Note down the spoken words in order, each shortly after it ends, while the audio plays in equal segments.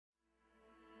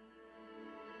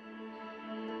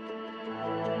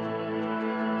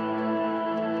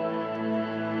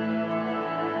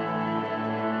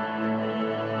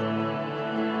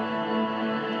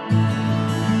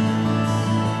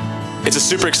a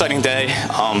super exciting day.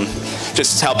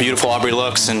 Just how beautiful Aubrey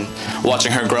looks and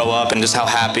watching her grow up and just how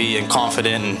happy and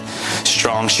confident and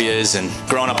strong she is, and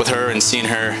growing up with her and seeing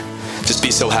her just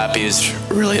be so happy is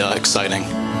really exciting.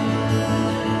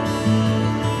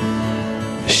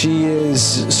 She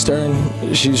is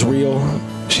stern, she's real,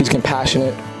 she's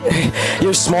compassionate.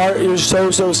 You're smart, you're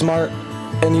so smart,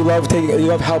 and you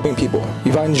love helping people.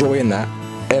 You find joy in that.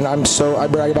 And I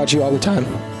brag about you all the time.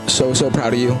 So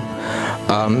proud of you.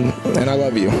 And I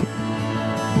love you.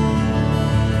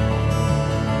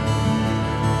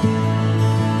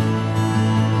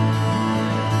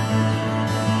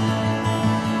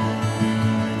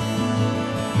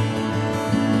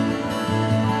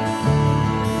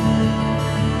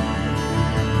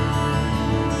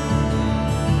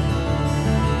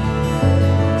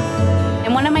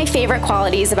 And one of my favorite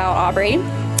qualities about Aubrey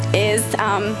is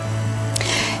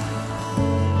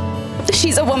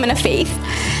she's a woman of faith.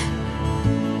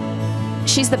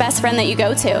 She's the best friend that you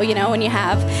go to, you know, when you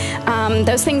have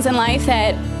those things in life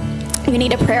that you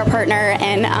need a prayer partner,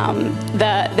 and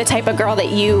the type of girl that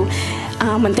you,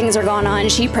 when things are going on,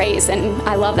 she prays, and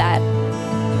I love that.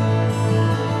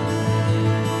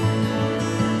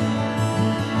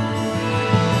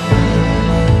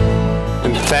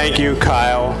 And thank you,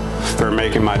 Kyle, for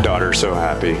making my daughter so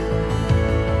happy.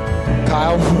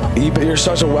 Kyle, you're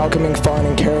such a welcoming, fun,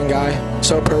 and caring guy.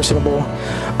 So personable.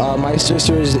 My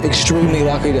sister is extremely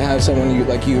lucky to have someone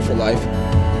like you for life.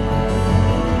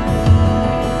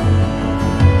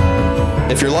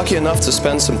 If you're lucky enough to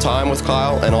spend some time with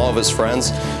Kyle and all of his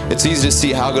friends, it's easy to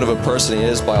see how good of a person he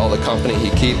is by all the company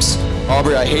he keeps.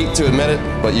 Aubrey, I hate to admit it,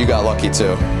 but you got lucky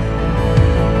too.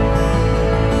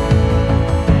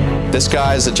 This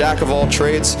guy is a jack of all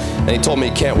trades, and he told me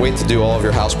he can't wait to do all of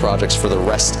your house projects for the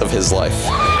rest of his life.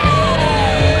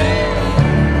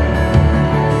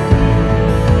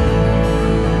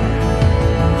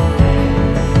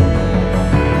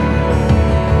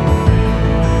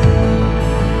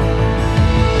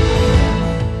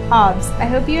 Hobbs, I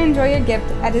hope you enjoy your gift,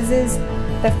 as this is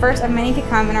the first of many to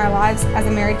come in our lives as a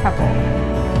married couple.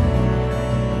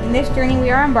 In this journey we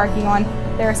are embarking on,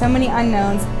 there are so many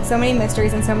unknowns, so many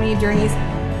mysteries, and so many journeys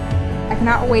I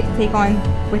cannot wait to take on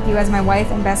with you as my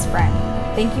wife and best friend.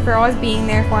 Thank you for always being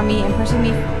there for me and pushing me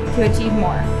to achieve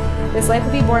more. This life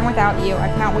would be boring without you. I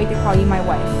cannot wait to call you my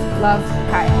wife. Love,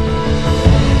 Kyle.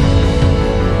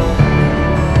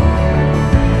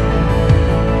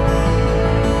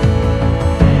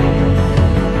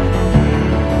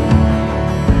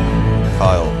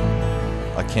 Kyle,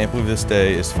 I can't believe this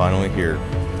day is finally here.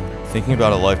 Thinking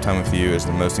about a lifetime with you is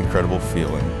the most incredible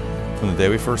feeling. From the day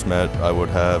we first met, I would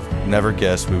have never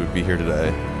guessed we would be here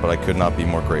today, but I could not be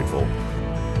more grateful.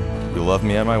 You love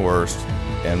me at my worst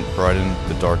and brighten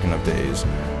the darken of days.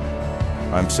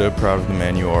 I'm so proud of the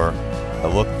man you are. I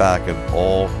look back at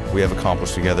all we have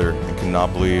accomplished together and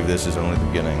cannot believe this is only the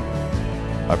beginning.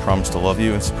 I promise to love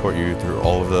you and support you through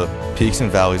all of the peaks and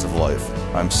valleys of life.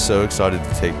 I'm so excited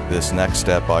to take this next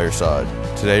step by your side.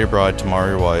 Today your bride, tomorrow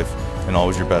your wife, and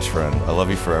always your best friend. I love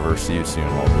you forever. See you soon,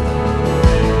 Aubrey.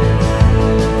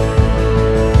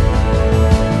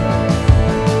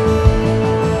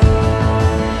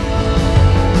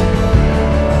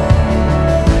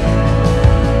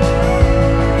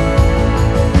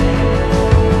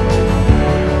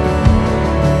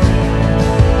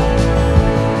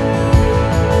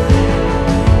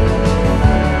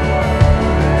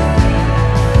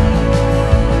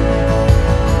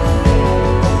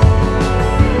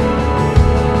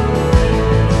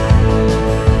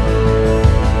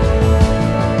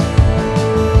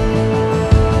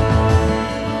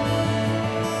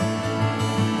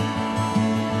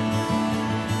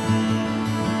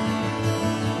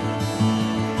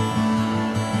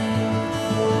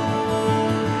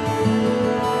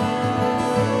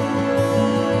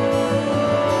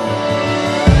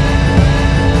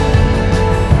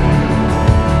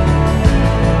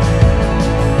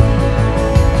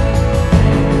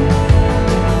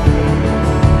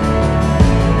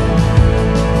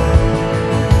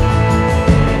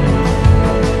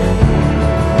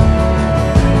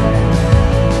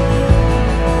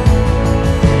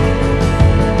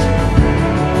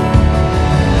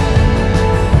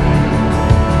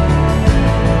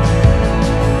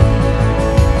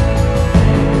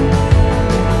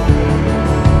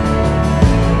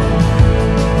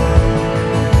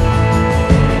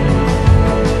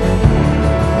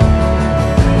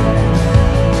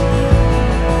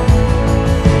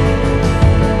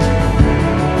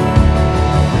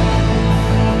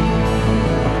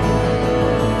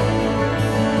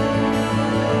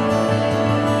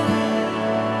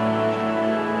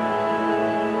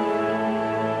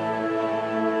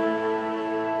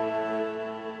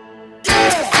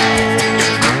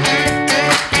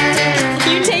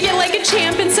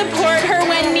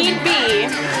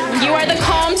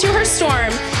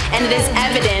 storm, and it is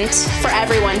evident for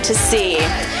everyone to see.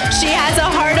 She has a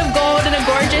heart of gold and a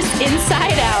gorgeous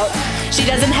inside out. She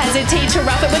doesn't hesitate to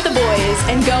rough it with the boys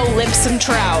and go lift some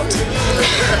trout.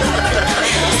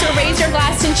 So raise your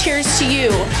glass and cheers to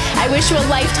you. I wish you a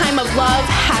lifetime of love,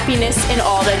 happiness, in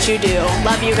all that you do.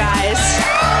 Love you guys.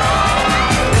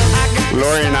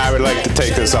 Lori and I would like to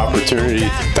take this opportunity to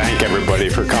thank everybody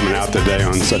for coming out today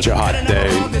on such a hot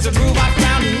day.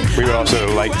 We would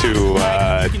also like to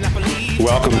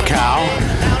welcome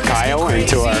Kyle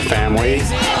into our family.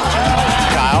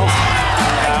 Kyle?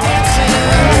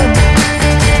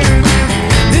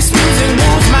 This music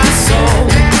moves my soul.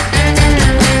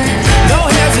 No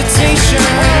hesitation.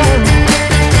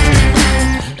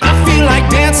 I feel like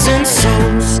dancing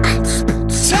souls.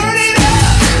 Turn it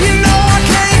up, you know I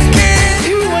can't get.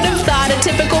 Who would have thought a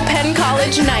typical Penn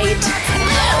College night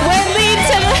would lead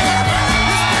to the...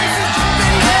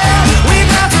 We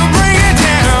about to bring it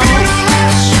down. Feel the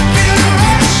rush, feel the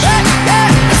rush. Hey, hey,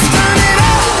 let's turn it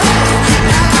up.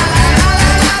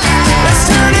 Let's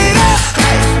turn it up.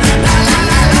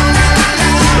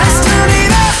 Let's turn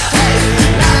it up.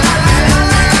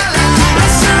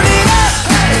 Let's turn it up.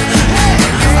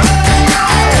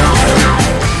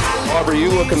 Aubrey,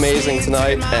 you look amazing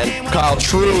tonight, and Kyle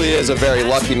truly is a very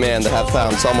lucky man to have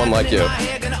found someone like you.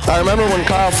 I remember when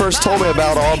Kyle first told me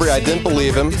about Aubrey, I didn't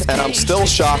believe him, and I'm still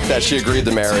shocked that she agreed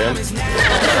to marry him.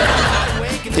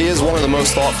 He is one of the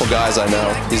most thoughtful guys I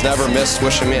know. He's never missed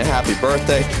wishing me a happy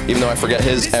birthday, even though I forget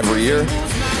his every year.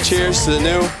 Cheers to the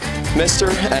new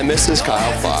Mr. and Mrs.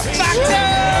 Kyle Fox.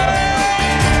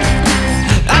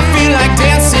 I feel like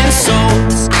dancing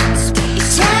souls.